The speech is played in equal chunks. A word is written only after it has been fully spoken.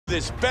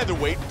this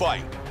featherweight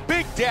fight.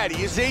 Big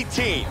Daddy is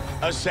 18,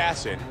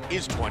 Assassin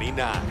is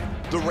 29.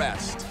 The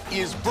rest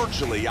is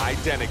virtually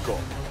identical.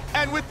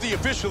 And with the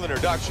official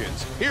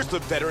introductions, here's the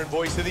veteran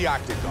voice of the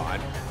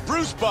Octagon,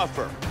 Bruce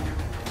Buffer.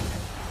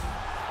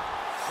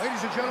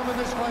 Ladies and gentlemen,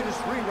 this fight is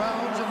 3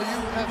 rounds in the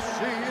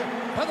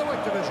UFC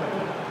featherweight division.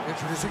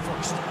 Introducing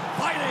first,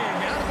 fighting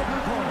out of the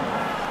blue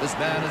corner. This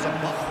man is a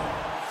buff.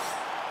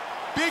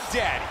 Big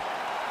Daddy,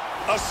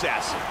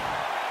 Assassin.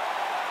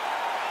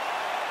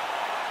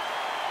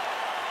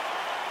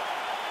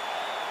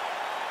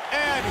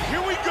 And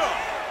here we go,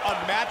 a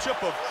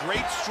matchup of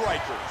great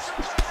strikers.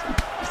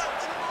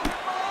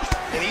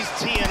 And he's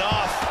teeing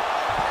off.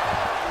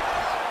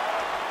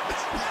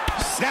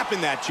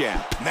 Snapping that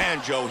jab.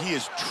 Man, Joe, he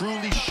is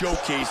truly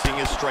showcasing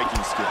his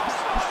striking skills.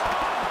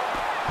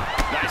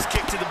 Nice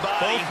kick to the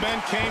body. Both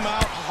men came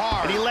out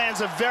hard. And he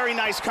lands a very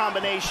nice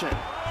combination.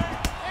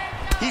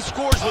 He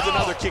scores with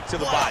another kick to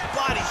the body.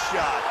 Body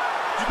shot.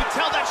 You can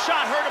tell that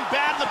shot hurt him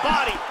bad in the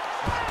body.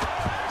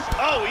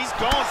 Oh, he's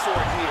going for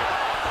it here.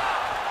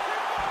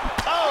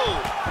 Oh!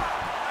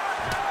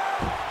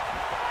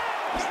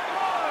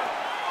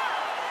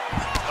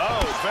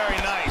 Oh, very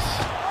nice.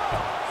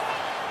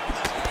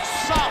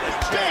 Solid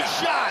big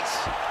shots.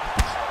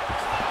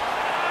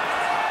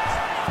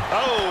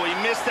 Oh, he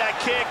missed that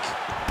kick.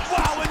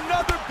 Wow,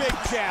 another big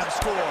jab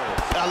scores.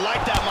 I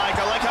like that, Mike.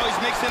 I like how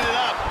he's mixing it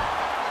up.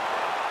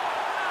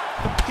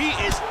 He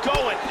is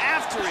going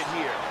after it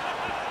here.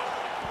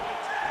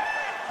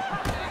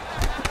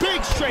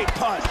 Big straight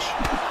punch.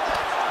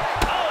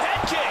 Oh,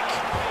 head kick.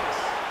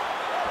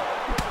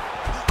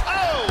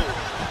 Oh,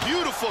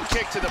 beautiful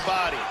kick to the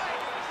body.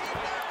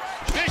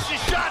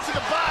 Vicious shot to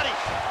the body.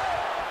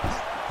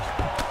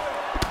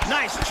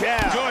 Nice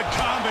jab. Good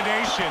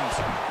combinations.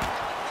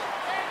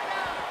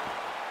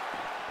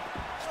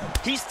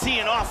 He's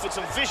teeing off with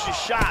some vicious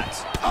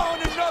shots. Oh,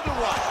 and another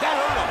one. That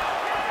hurt him.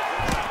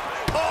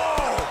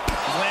 Oh!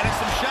 He's landing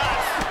some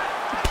shots.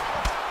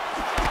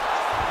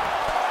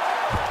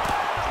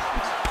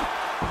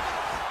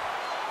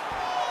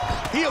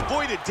 He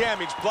avoided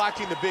damage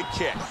blocking the big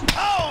kick.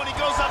 Oh, and he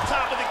goes up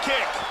top of the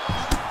kick.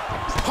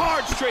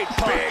 Hard straight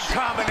punch. Big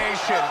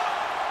combination.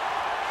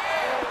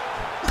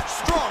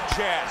 Strong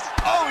jab.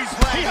 Oh, he's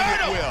landing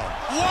at will.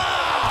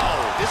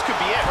 Wow! This could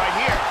be it right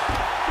here.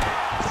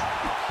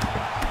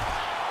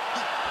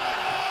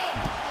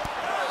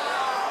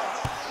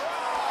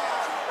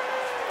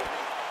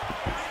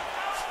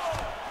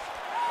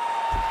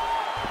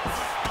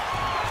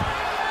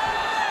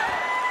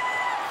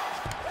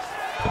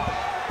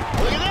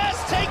 Look at this,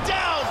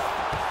 takedown.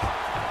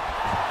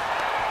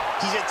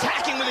 He's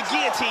attacking with a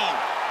guillotine.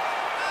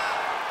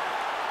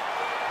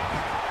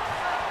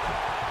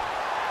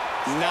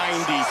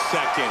 90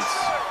 seconds.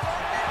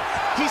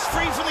 He's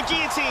free from the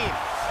guillotine.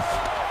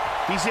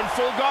 He's in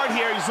full guard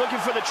here. He's looking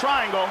for the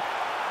triangle.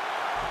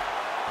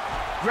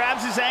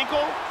 Grabs his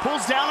ankle,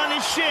 pulls down on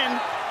his shin.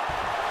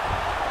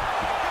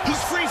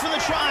 He's free from the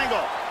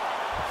triangle.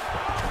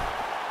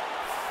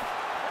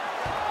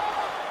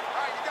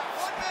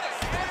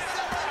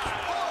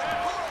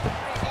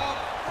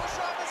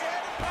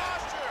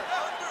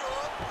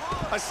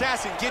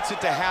 Assassin gets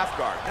it to half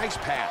guard. Nice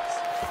pass.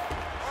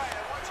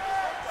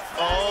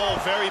 Oh,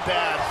 very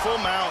bad. Full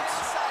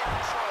mounts.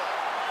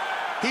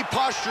 He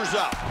postures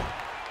up.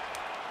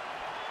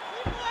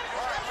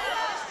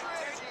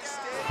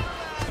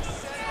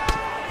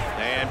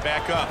 And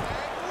back up.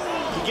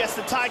 He gets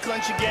the tie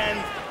clinch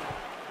again.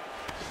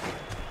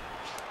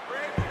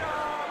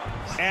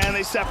 And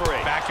they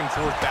separate. Back and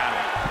forth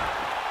battle.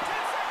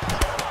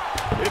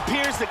 It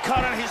appears the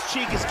cut on his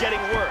cheek is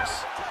getting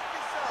worse.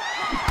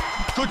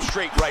 Good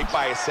straight right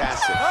by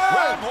Assassin.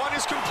 Round 1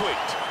 is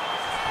complete.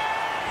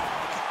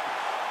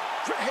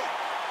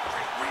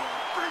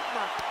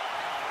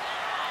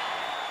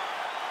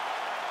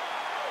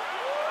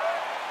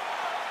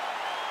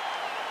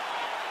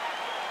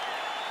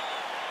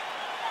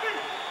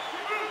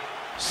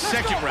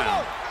 Second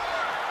round.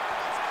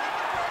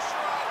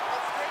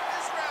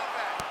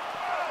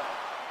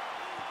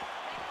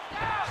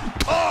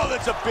 Oh,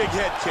 that's a big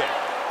head kick.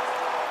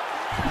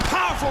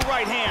 Powerful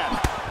right hand.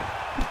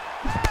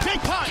 Big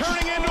punch.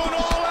 Turning into an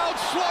all-out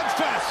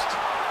slugfest.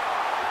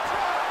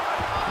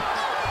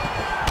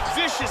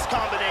 Vicious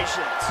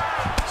combinations.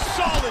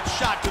 Solid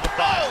shot to the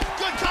body. Oh,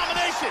 good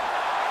combination.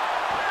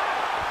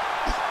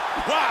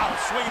 Wow,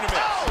 swing and a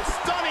miss. Oh,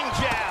 stunning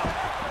jab.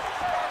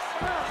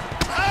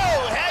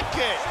 Oh, head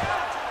kick.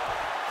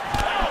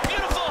 Oh,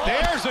 beautiful.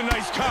 There's a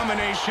nice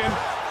combination.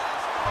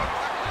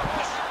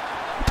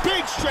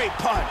 Big straight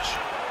punch.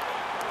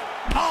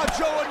 Oh,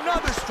 Joe,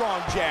 another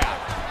strong jab.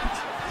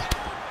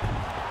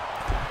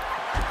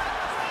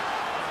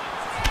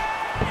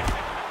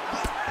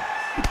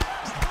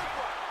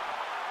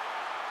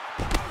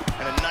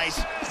 And a nice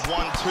 1-2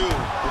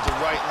 with the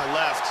right and the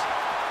left.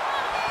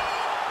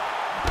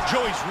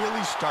 Joey's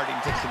really starting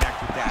to connect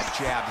with that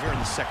jab here in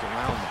the second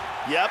round.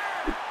 Yep.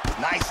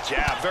 Nice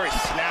jab. Very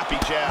snappy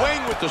jab.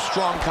 Wayne with the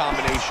strong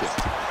combination.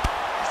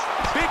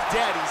 Big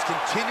Daddy's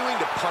continuing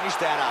to punish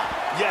that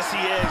eye. Yes, he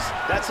is.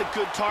 That's a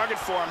good target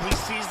for him. He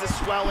sees the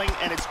swelling,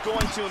 and it's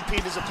going to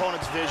impede his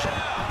opponent's vision.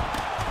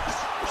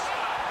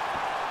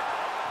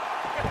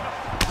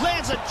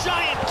 Lands a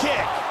giant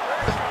kick.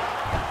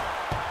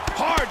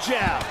 Hard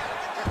jab.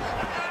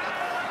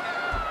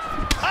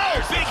 Oh,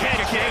 big head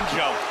kick.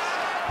 Joe.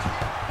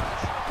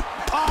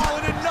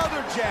 Oh, and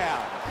another jab.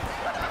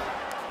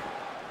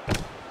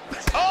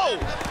 Oh,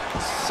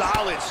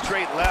 solid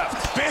straight left.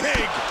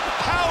 Big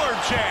power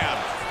jab.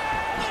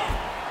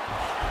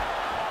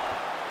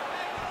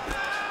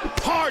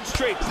 Hard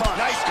straight punch.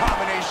 Nice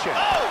combination.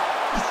 Oh,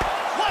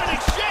 what an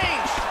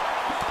exchange.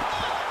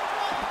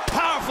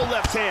 Powerful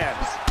left hand.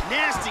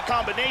 Nasty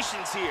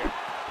combinations here.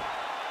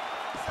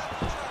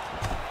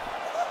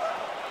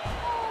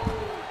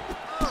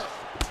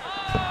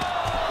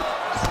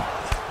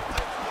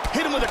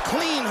 Hit him with a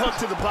clean hook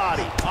to the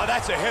body. Oh,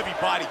 that's a heavy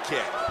body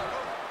kick.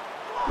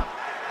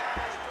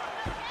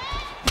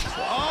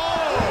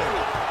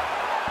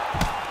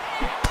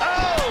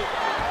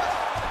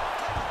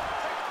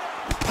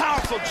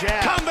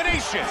 Jab.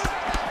 Combination.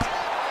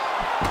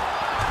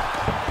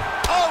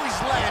 Oh,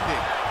 he's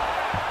landing.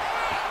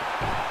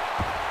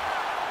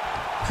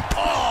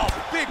 Oh,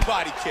 big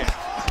body kick.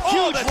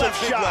 Huge that's left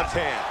a big shot. left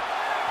hand.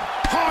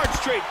 Hard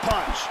straight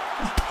punch.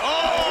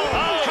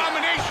 Oh,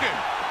 combination.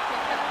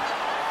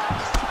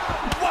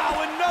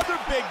 Wow, another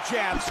big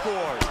jab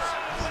scores.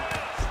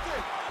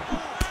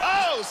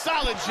 Oh,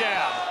 solid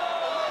jab.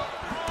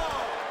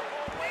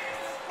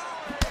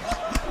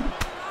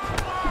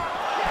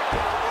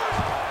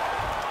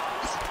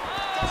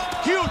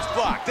 Huge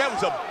block. That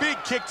was a big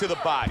kick to the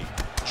body.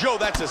 Joe,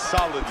 that's a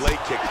solid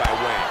leg kick by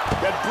Wayne.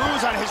 That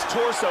bruise on his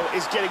torso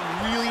is getting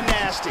really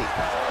nasty.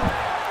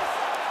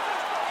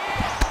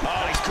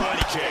 Oh, nice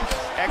body kick.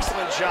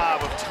 Excellent job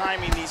of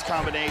timing these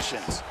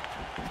combinations.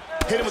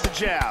 Hit him with the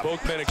jab.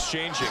 Both men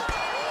exchanging.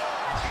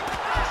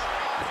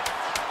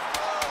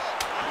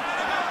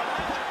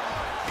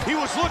 He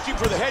was looking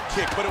for the head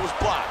kick, but it was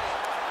blocked.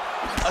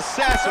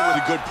 Assassin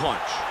with a good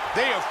punch.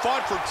 They have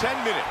fought for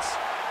 10 minutes.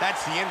 That's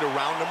the end of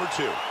round number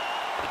 2.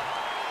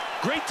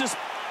 Great display.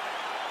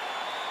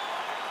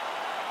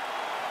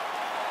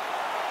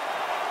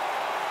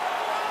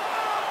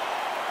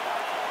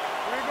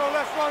 Here we go,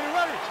 let's go. You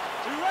ready?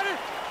 Are you ready?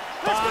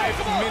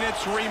 5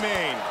 minutes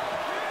remain.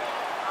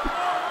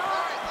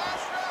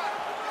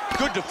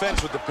 Good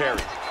defense with the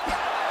parry.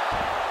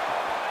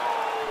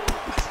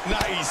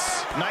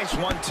 Nice. Nice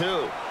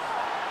 1-2.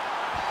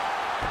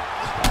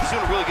 He's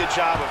doing a really good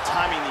job of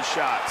timing these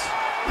shots.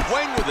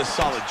 Wayne with a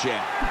solid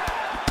jab.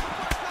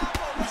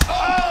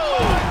 Oh,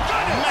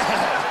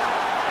 Man.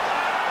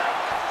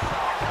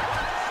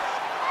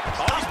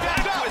 Oh, he's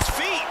back to his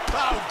feet.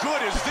 How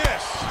good is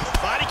this?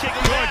 body kick.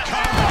 Good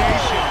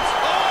combinations.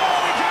 Oh,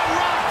 he got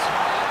rocked.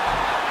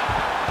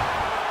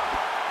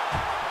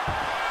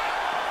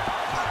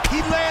 He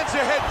lands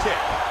a head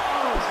kick.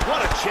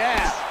 What a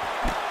jab.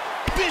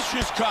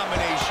 Vicious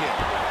combination.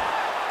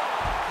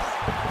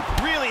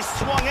 Really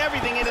swung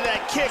everything into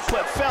that kick,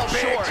 but fell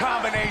Big short.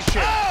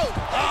 combination. Oh!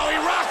 Oh, he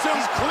rocked him.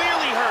 He's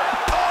clearly hurt.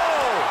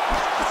 Oh,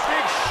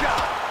 big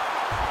shot.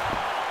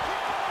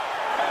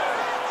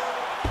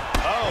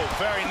 Oh,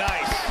 very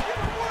nice.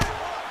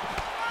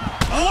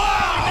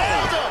 Wow!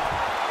 Nailed him.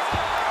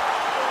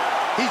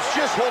 He's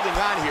just holding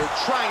on here,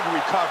 trying to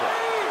recover.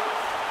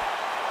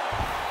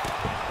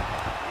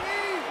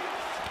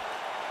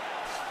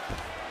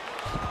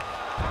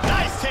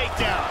 Nice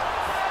takedown.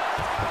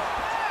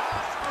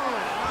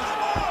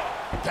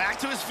 Back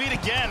to his feet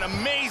again.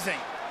 Amazing.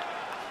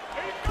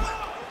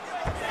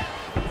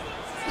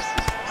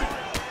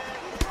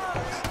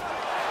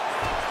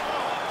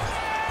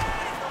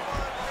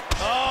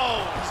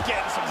 Oh, he's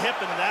getting some hip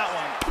into that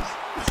one.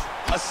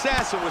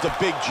 Assassin with a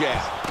big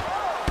jab.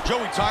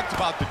 Joey talked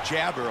about the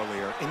jab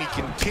earlier, and he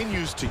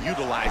continues to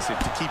utilize it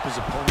to keep his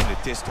opponent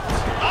at distance.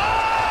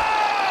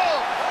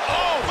 Oh!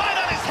 Oh, right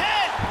on his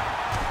head!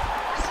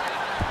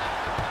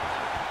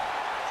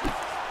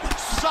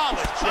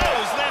 Solid Oh, jab.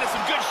 he's landed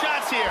some good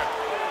shots here.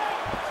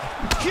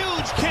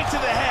 Huge kick to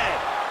the head.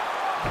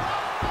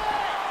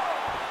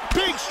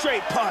 Big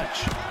straight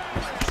punch.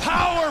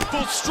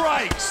 Powerful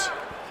strikes.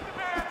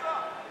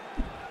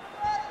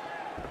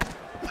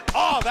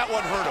 Oh, that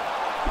one hurt him.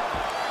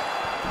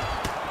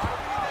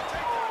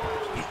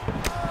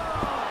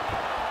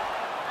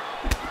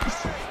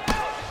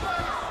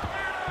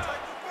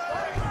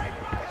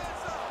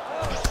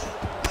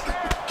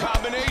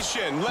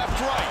 Combination,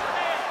 left, right.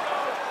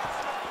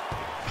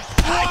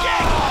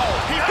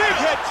 Wow! Big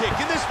head kick,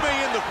 and this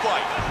may end the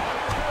fight.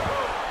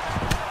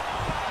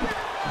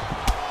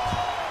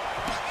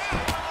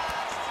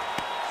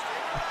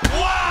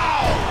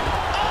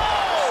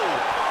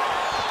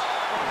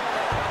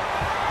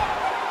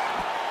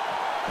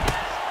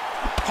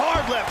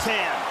 Left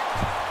hand.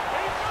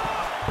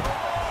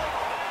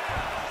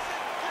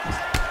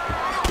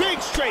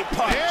 Big straight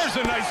punch. There's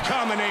a nice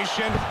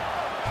combination.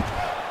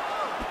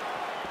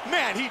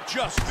 Man, he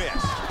just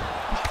missed.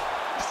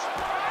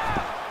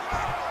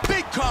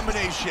 Big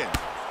combination.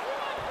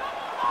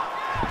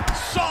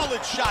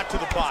 Solid shot to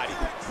the body.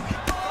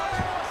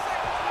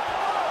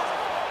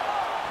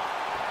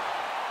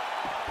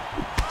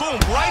 Boom,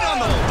 right on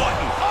the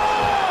button.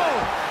 Oh!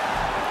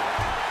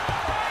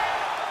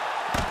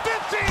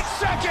 15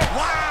 seconds!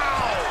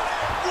 Wow!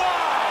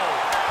 Wow!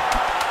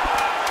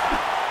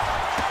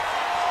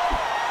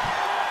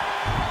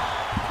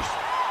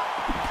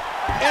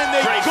 And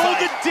they Great go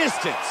fight. the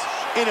distance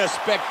in a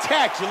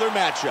spectacular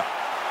matchup.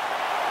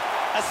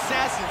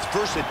 Assassin's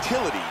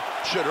versatility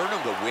should earn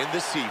him the win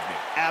this evening.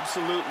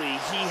 Absolutely.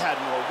 He had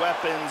more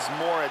weapons,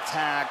 more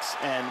attacks,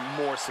 and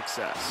more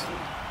success.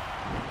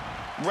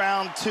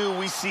 Round 2,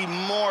 we see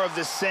more of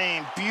the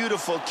same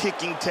beautiful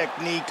kicking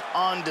technique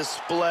on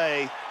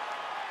display.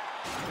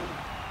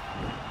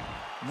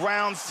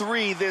 Round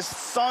 3, this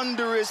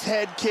thunderous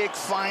head kick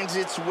finds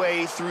its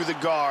way through the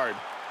guard.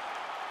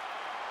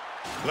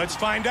 Let's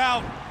find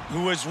out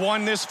who has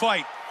won this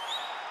fight.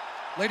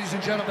 Ladies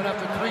and gentlemen,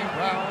 after 3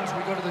 rounds,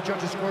 we go to the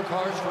judges'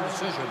 scorecards for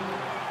decision.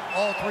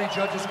 All 3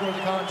 judges scored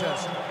the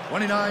contest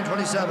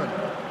 29-27.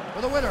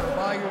 For the winner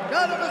by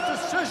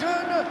unanimous decision,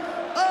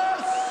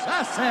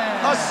 Assassin!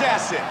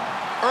 Assassin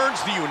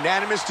earns the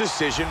unanimous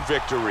decision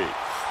victory.